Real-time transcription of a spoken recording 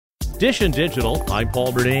Dish and Digital, I'm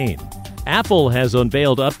Paul Burdane. Apple has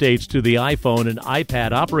unveiled updates to the iPhone and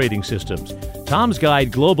iPad operating systems. Tom's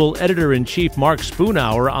Guide Global Editor-in-Chief Mark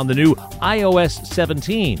Spoonhour on the new iOS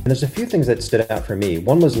 17. And there's a few things that stood out for me.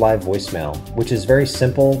 One was live voicemail, which is very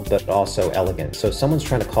simple but also elegant. So if someone's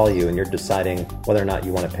trying to call you and you're deciding whether or not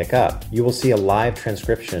you want to pick up, you will see a live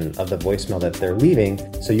transcription of the voicemail that they're leaving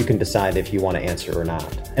so you can decide if you want to answer or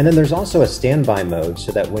not. And then there's also a standby mode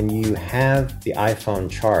so that when you have the iPhone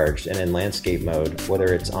charged and in landscape mode,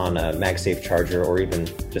 whether it's on a MagSafe charger or even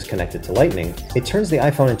just connected to Lightning, it turns the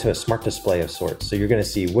iPhone into a smart display of sorts. So you're going to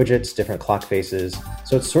see widgets, different clock faces.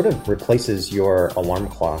 So it sort of replaces your alarm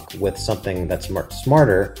clock with something that's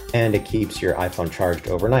smarter, and it keeps your iPhone charged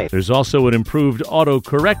overnight. There's also an improved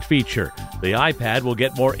autocorrect feature. The iPad will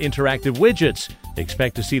get more interactive widgets.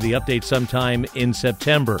 Expect to see the update sometime in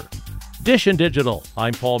September. Dish and Digital,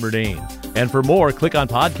 I'm Paul Burdane. And for more, click on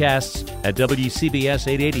podcasts at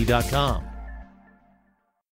WCBS880.com.